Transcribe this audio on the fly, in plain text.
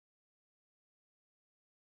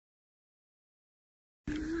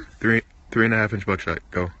3.5 inch buckshot.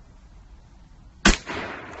 Go.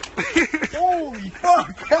 Holy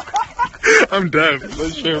fuck! I'm deaf.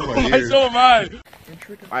 Let's share my ears. So am I.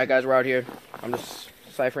 Alright guys, we're out here. I'm just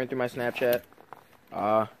ciphering through my Snapchat.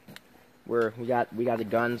 We got the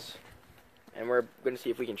guns, and we're gonna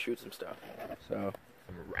see if we can shoot some stuff. So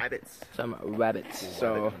some rabbits.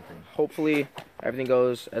 So hopefully everything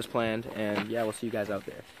goes as planned, and yeah, we'll see you guys out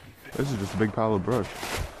there. This is just a big pile of brush.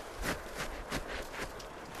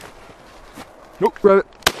 Nope, rabbit.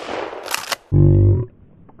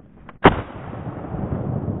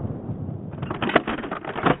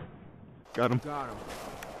 Got him. Got him.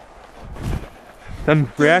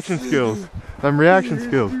 Them reaction skills. Them reaction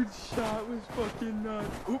skills. Dude's shot was fucking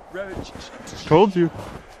nuts. Oop, rabbit. Told you.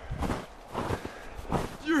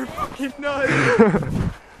 You're fucking nuts.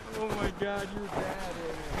 Oh my god, you're bad at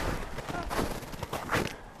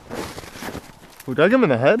it. Who dug him in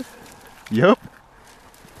the head? Yup.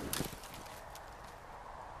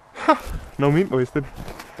 No meat wasted.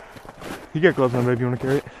 You get gloves on, baby. You want to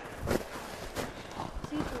carry it?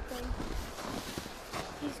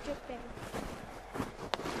 He's dripping.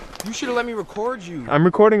 You should have let me record you. I'm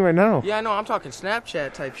recording right now. Yeah, I know. I'm talking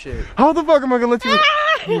Snapchat type shit. How the fuck am I gonna let you?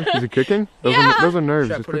 Is it kicking? Those are nerves.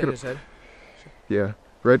 Should I Just put it pick in his head? Yeah,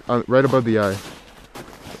 right above the eye.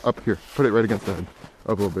 Up here. Put it right against the head.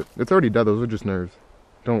 Up a little bit. It's already dead. Those are just nerves.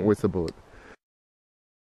 Don't waste the bullet.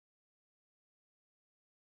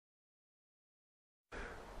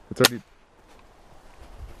 It's already.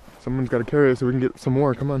 Someone's got to carry it so we can get some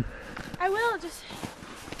more. Come on. I will just.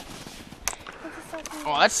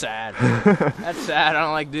 Oh, that's sad. That's sad. I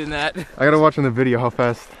don't like doing that. I gotta watch in the video how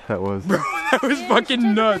fast that was. Bro, that was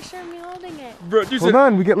fucking nuts. Picture of me holding it. Bro, dude Hold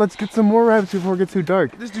on, let's get some more rabbits before it gets too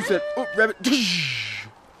dark. This dude said, oh, rabbit.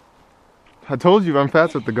 I told you I'm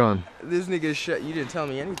fast with the gun. This nigga shit. You didn't tell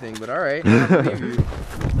me anything, but alright. I believe you.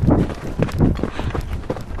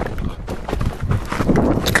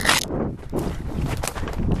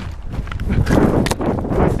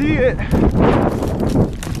 I see it.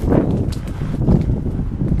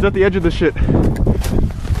 It's at the edge of the shit.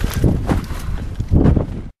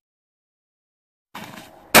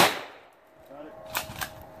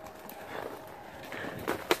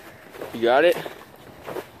 You got it?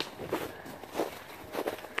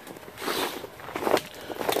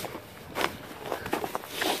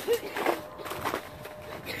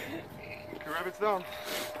 The rabbit's down.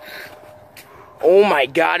 Oh my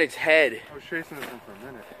god, its head. I was chasing this one for a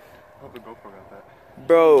minute. I hope the GoPro got that.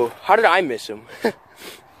 Bro, how did I miss him? Give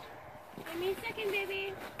me a second,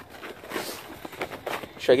 baby.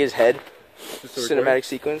 Should I get his head? Cinematic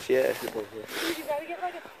sequence? Yeah. Dude, you gotta get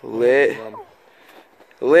like a.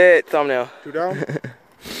 Lit thumbnail. 2 down.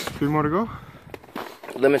 3 more to go.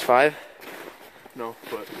 Limit's 5. No,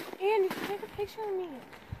 but. And you can take a picture of me.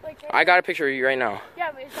 Like, right I got a picture of you right now.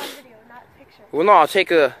 Yeah, but it's on video, not picture. Well, no, I'll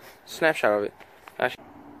take a snapshot of it.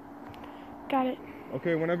 Got it.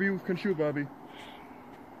 Okay, whenever you can shoot, Bobby.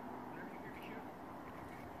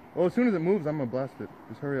 Well, as soon as it moves, I'm gonna blast it.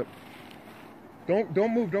 Just hurry up.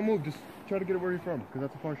 Don't move. Just try to get it where you're from, because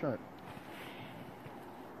that's a far shot.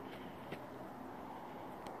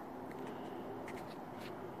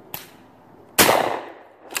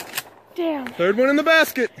 Damn. 3rd one in the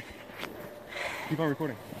basket. Keep on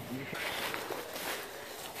recording.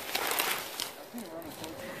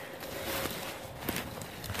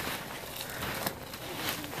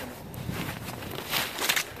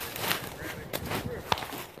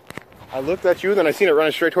 I looked at you, then I seen it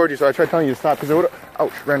running straight towards you, so I tried telling you to stop, because it would've,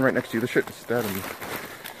 ouch, ran right next to you. The shit just stabbed me.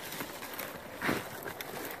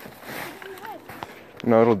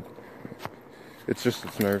 No, it's just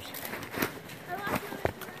its nerves.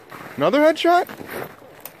 Another headshot?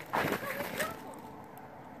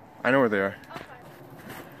 I know where they are.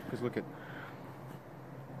 Just look at.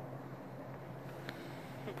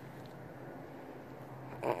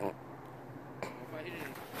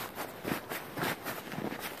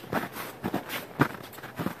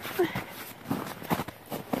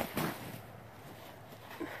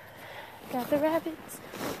 Got the rabbits.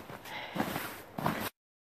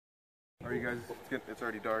 Alright, you guys, it's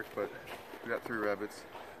already dark, but we got 3 rabbits.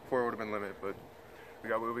 4 would have been limit, but we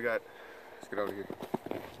got what we got. Let's get out of here.